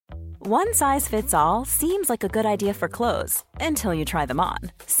One size fits all seems like a good idea for clothes until you try them on.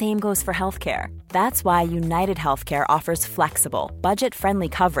 Same goes for healthcare. That's why United Healthcare offers flexible, budget-friendly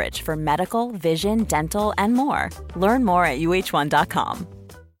coverage for medical, vision, dental, and more. Learn more at uh1.com.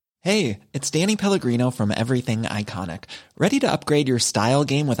 Hey, it's Danny Pellegrino from Everything Iconic. Ready to upgrade your style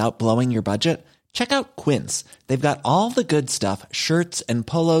game without blowing your budget? Check out Quince. They've got all the good stuff, shirts and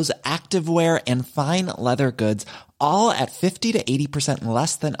polos, activewear, and fine leather goods, all at 50 to 80%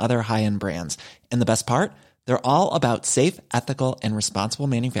 less than other high-end brands. And the best part? They're all about safe, ethical, and responsible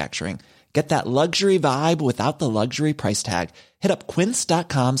manufacturing. Get that luxury vibe without the luxury price tag. Hit up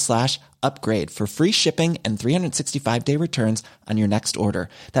quince.com/upgrade for free shipping and 365-day returns on your next order.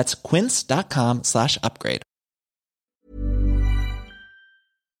 That's quince.com/upgrade.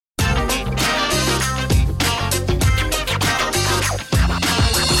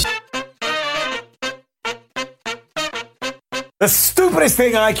 The stupidest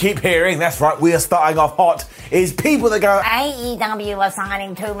thing I keep hearing, that's right, we are starting off hot, is people that go, AEW are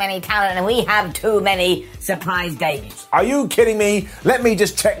signing too many talent and we have too many surprise debuts. Are you kidding me? Let me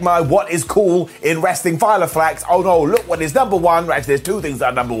just check my what is cool in wrestling file of flags. Oh no, look what is number one. Actually, there's two things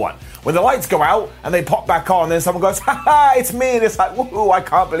that are number one. When the lights go out and they pop back on, then someone goes, ha, it's me. And it's like, woohoo, I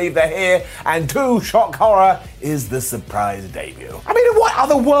can't believe they're here. And two, shock horror, is the surprise debut. I mean, in what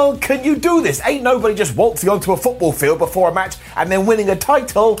other world can you do this? Ain't nobody just waltzing onto a football field before a match and then winning a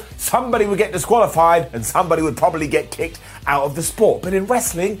title. Somebody would get disqualified and somebody would probably get kicked out of the sport. But in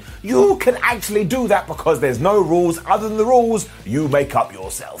wrestling, you can actually do that because there's no rules other than the rules you make up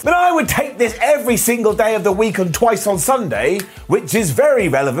yourself. But I would take this every single day of the week and twice on Sunday, which is very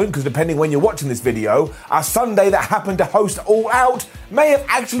relevant because depending when you're watching this video, a Sunday that happened to host All Out may have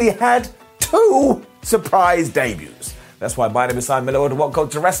actually had two surprise debuts. That's why my name is Simon Miller of What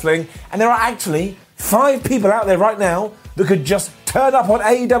Culture Wrestling, and there are actually 5 people out there right now that could just turn up on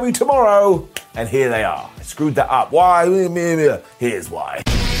AEW tomorrow, and here they are. I screwed that up. Why? Here's why.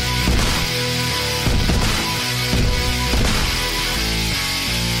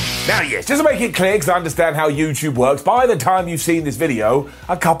 Now, yes, just to make it clear, because I understand how YouTube works, by the time you've seen this video,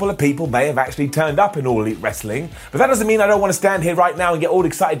 a couple of people may have actually turned up in All Elite Wrestling, but that doesn't mean I don't want to stand here right now and get all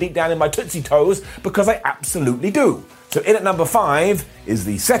excited deep down in my Tootsie Toes, because I absolutely do. So in at number 5 is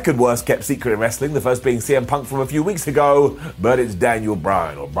the second worst kept secret in wrestling, the first being CM Punk from a few weeks ago, but it's Daniel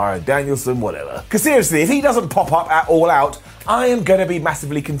Bryan, or Bryan Danielson, whatever. Because seriously, if he doesn't pop up at All Out, I am going to be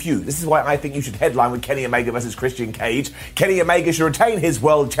massively confused. This is why I think you should headline with Kenny Omega versus Christian Cage. Kenny Omega should retain his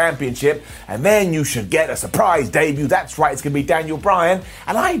world championship, and then you should get a surprise debut. That's right, it's going to be Daniel Bryan.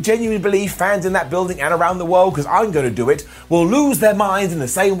 And I genuinely believe fans in that building and around the world, because I'm going to do it, will lose their minds in the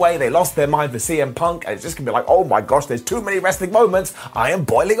same way they lost their mind for CM Punk. And it's just going to be like, oh my gosh, there's too many wrestling moments. I am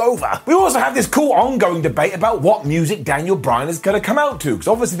boiling over. We also have this cool ongoing debate about what music Daniel Bryan is going to come out to. Because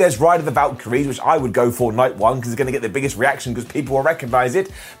obviously there's Ride of the Valkyries, which I would go for night one, because it's going to get the biggest reaction because people will recognize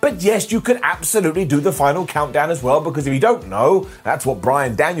it. But yes, you could absolutely do the final countdown as well, because if you don't know, that's what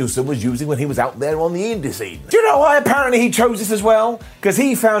Bryan Danielson was using when he was out there on the indie scene. Do you know why apparently he chose this as well? Because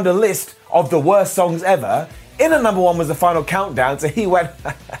he found a list of the worst songs ever. In at number 1 was the final countdown, so he went,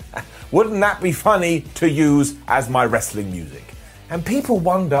 wouldn't that be funny to use as my wrestling music? And people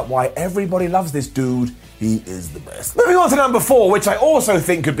wonder why everybody loves this dude. He is the best. Moving on to number 4, which I also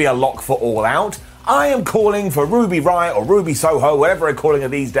think could be a lock for All Out. I am calling for Ruby Riott or Ruby Soho, whatever they're calling her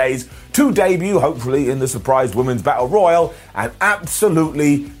these days, to debut, hopefully, in the surprise Women's Battle Royal and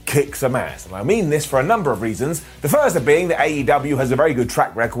absolutely kick some ass. And I mean this for a number of reasons. The first of being that AEW has a very good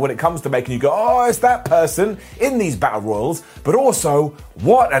track record when it comes to making you go, oh, it's that person in these Battle Royals, but also,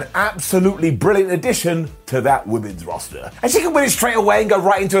 what an absolutely brilliant addition to that women's roster. And she can win it straight away and go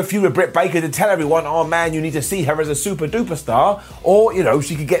right into a feud with Britt Baker to tell everyone, oh man, you need to see her as a super duper star, or, you know,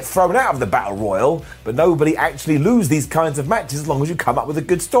 she could get thrown out of the Battle Royal, but nobody actually lose these kinds of matches as long as you come up with a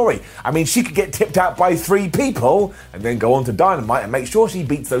good story. I mean, she could get tipped out by 3 people and then go on to Dynamite and make sure she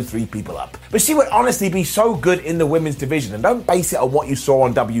beats those 3 people up. But she would honestly be so good in the women's division, and don't base it on what you saw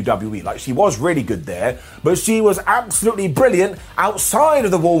on WWE. Like, she was really good there, but she was absolutely brilliant outside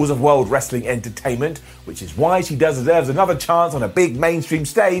of the walls of World Wrestling Entertainment, which is why she deserves another chance on a big mainstream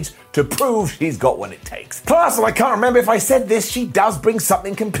stage to prove she's got what it takes. Plus, and I can't remember if I said this, she does bring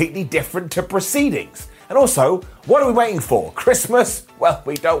something completely different to proceedings. And also, what are we waiting for? Christmas? Well,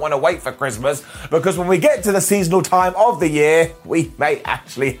 we don't want to wait for Christmas, because when we get to the seasonal time of the year, we may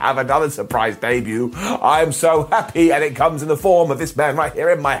actually have another surprise debut. I'm so happy, and it comes in the form of this man right here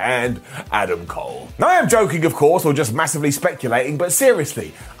in my hand, Adam Cole. Now, I am joking, of course, or just massively speculating, but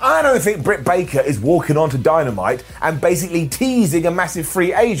seriously, I don't think Britt Baker is walking onto Dynamite and basically teasing a massive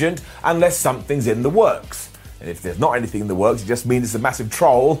free agent unless something's in the works. And if there's not anything in the works, it just means it's a massive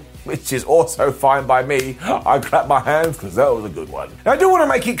troll, which is also fine by me. I clap my hands because that was a good one. Now, I do want to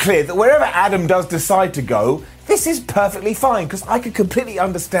make it clear that wherever Adam does decide to go, this is perfectly fine, because I could completely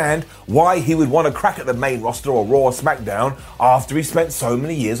understand why he would want to crack at the main roster or Raw or SmackDown after he spent so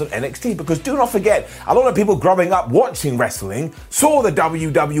many years on NXT. Because do not forget, a lot of people growing up watching wrestling saw the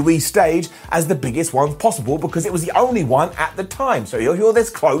WWE stage as the biggest one possible because it was the only one at the time. So you're this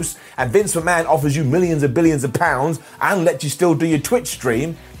close and Vince McMahon offers you millions and billions of pounds and lets you still do your Twitch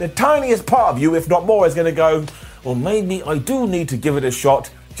stream, the tiniest part of you, if not more, is going to go, well, maybe I do need to give it a shot,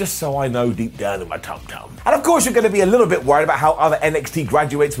 just so I know deep down in my tum-tum. And of course you're going to be a little bit worried about how other NXT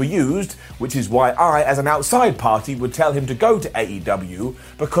graduates were used, which is why I, as an outside party, would tell him to go to AEW,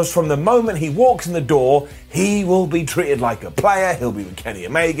 because from the moment he walks in the door, he will be treated like a player. He'll be with Kenny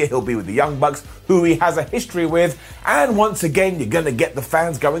Omega, he'll be with the Young Bucks, who he has a history with, and once again, you're going to get the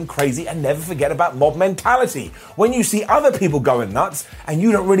fans going crazy. And never forget about mob mentality. When you see other people going nuts, and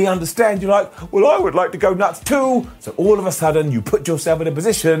you don't really understand, you're like, well, I would like to go nuts too. So all of a sudden, you put yourself in a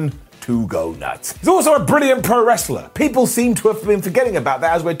position to go nuts. He's also a brilliant pro wrestler. People seem to have been forgetting about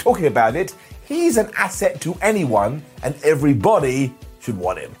that as we're talking about it. He's an asset to anyone, and everybody should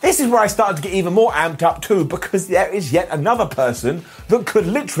want him. This is where I started to get even more amped up too, because there is yet another person that could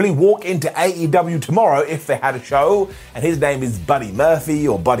literally walk into AEW tomorrow if they had a show, and his name is Buddy Murphy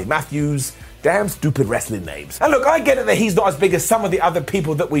or Buddy Matthews. Damn stupid wrestling names. And look, I get it that he's not as big as some of the other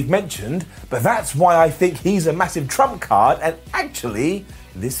people that we've mentioned, but that's why I think he's a massive trump card, and actually,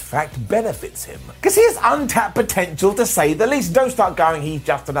 this fact benefits him. Because he has untapped potential, to say the least. Don't start going, he's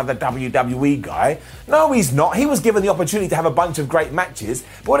just another WWE guy. No, he's not. He was given the opportunity to have a bunch of great matches,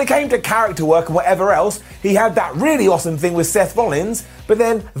 but when it came to character work and whatever else, he had that really awesome thing with Seth Rollins, but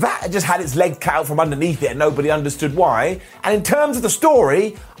then that just had its leg cut out from underneath it and nobody understood why. And in terms of the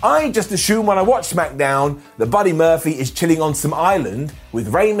story, I just assume when I watch SmackDown that Buddy Murphy is chilling on some island with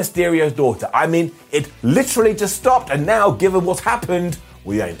Rey Mysterio's daughter. I mean, it literally just stopped, and now, given what's happened,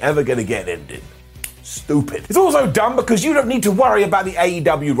 we ain't ever gonna get an ending. Stupid. It's also dumb because you don't need to worry about the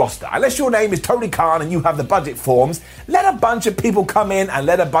AEW roster. Unless your name is Tony Khan and you have the budget forms, let a bunch of people come in and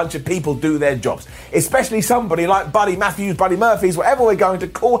let a bunch of people do their jobs. Especially somebody like Buddy Matthews, Buddy Murphy's, whatever we're going to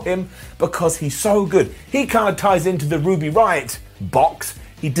call him, because he's so good. He kind of ties into the Ruby Riott box.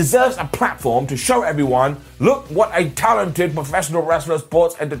 He deserves a platform to show everyone, look what a talented professional wrestler,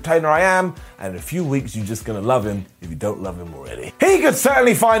 sports entertainer I am, and in a few weeks you're just going to love him if you don't love him already. He could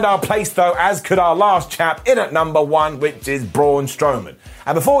certainly find our place though, as could our last chap in at number one, which is Braun Strowman.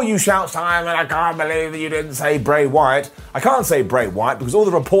 And before you shout, Simon, I can't believe that you didn't say Bray Wyatt, I can't say Bray Wyatt because all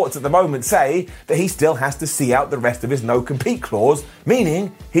the reports at the moment say that he still has to see out the rest of his no-compete clause,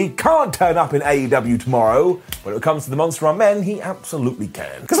 meaning he can't turn up in AEW tomorrow. When it comes to the Monster on Men, he absolutely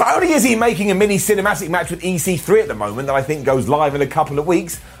can. Because not only is he making a mini cinematic match with EC3 at the moment that I think goes live in a couple of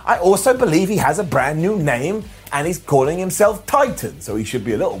weeks, I also believe he has a brand new name and he's calling himself Titan. So he should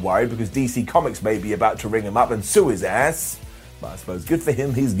be a little worried because DC Comics may be about to ring him up and sue his ass. But I suppose good for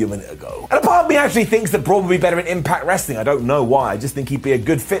him, he's giving it a go. And a part of me actually thinks that Braun would be better in Impact Wrestling. I don't know why, I just think he'd be a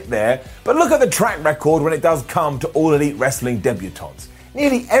good fit there. But look at the track record when it does come to All Elite Wrestling debutantes.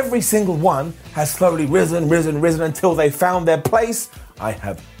 Nearly every single one has slowly risen until they found their place. I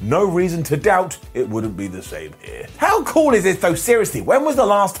have no reason to doubt it wouldn't be the same here. How cool is this though, seriously? When was the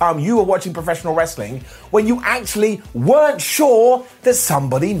last time you were watching professional wrestling when you actually weren't sure that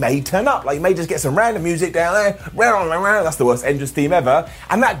somebody may turn up? Like you may just get some random music down there, that's the worst entrance theme ever,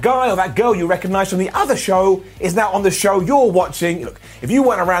 and that guy or that girl you recognise from the other show is now on the show you're watching. Look, if you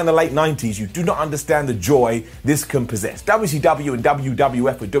weren't around in the late 90s, you do not understand the joy this can possess. WCW and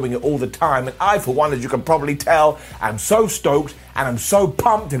WWF were doing it all the time, and I, for one, as you can probably tell, am so stoked and I'm so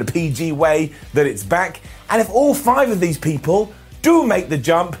pumped in a PG way that it's back. And if all 5 of these people do make the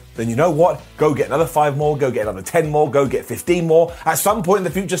jump, then you know what? Go get another 5 more, go get another 10 more, go get 15 more. At some point in the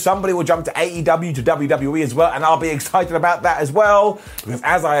future, somebody will jump to AEW, to WWE as well, and I'll be excited about that as well, because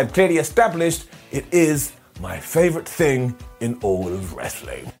as I have clearly established, it is my favourite thing in all of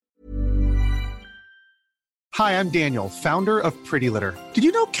wrestling. Hi, I'm Daniel, founder of Pretty Litter. Did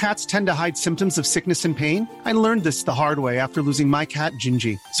you know cats tend to hide symptoms of sickness and pain? I learned this the hard way after losing my cat,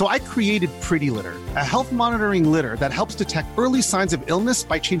 Gingy. So I created Pretty Litter, a health monitoring litter that helps detect early signs of illness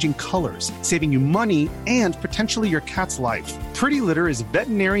by changing colors, saving you money and potentially your cat's life. Pretty Litter is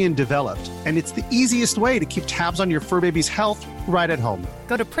veterinarian developed, and it's the easiest way to keep tabs on your fur baby's health right at home.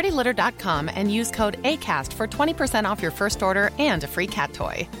 Go to prettylitter.com and use code ACAST for 20% off your first order and a free cat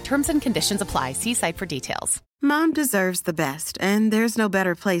toy. Terms and conditions apply. See site for details. Mom deserves the best, and there's no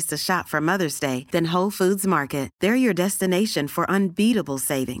better place to shop for Mother's Day than Whole Foods Market. They're your destination for unbeatable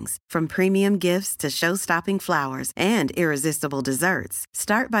savings, from premium gifts to show-stopping flowers and irresistible desserts.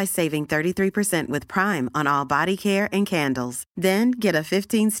 Start by saving 33% with Prime on all body care and candles. Then get a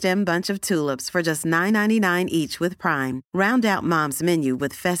 15-stem bunch of tulips for just $9.99 each with Prime. Round out Mom's menu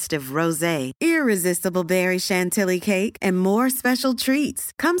with festive rosé, irresistible berry chantilly cake, and more special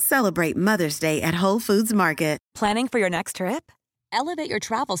treats. Come celebrate Mother's Day at Whole Foods Market. Planning for your next trip? Elevate your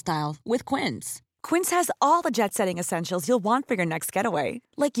travel style with Quince. Quince has all the jet-setting essentials you'll want for your next getaway,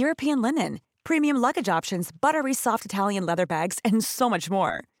 like European linen, premium luggage options, buttery soft Italian leather bags, and so much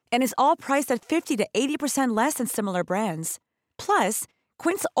more. And is all priced at 50 to 80% less than similar brands. Plus,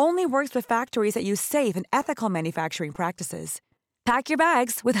 Quince only works with factories that use safe and ethical manufacturing practices. Pack your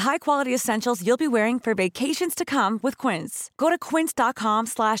bags with high-quality essentials you'll be wearing for vacations to come with Quince. Go to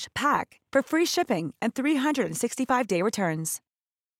quince.com/pack for free shipping and 365-day returns.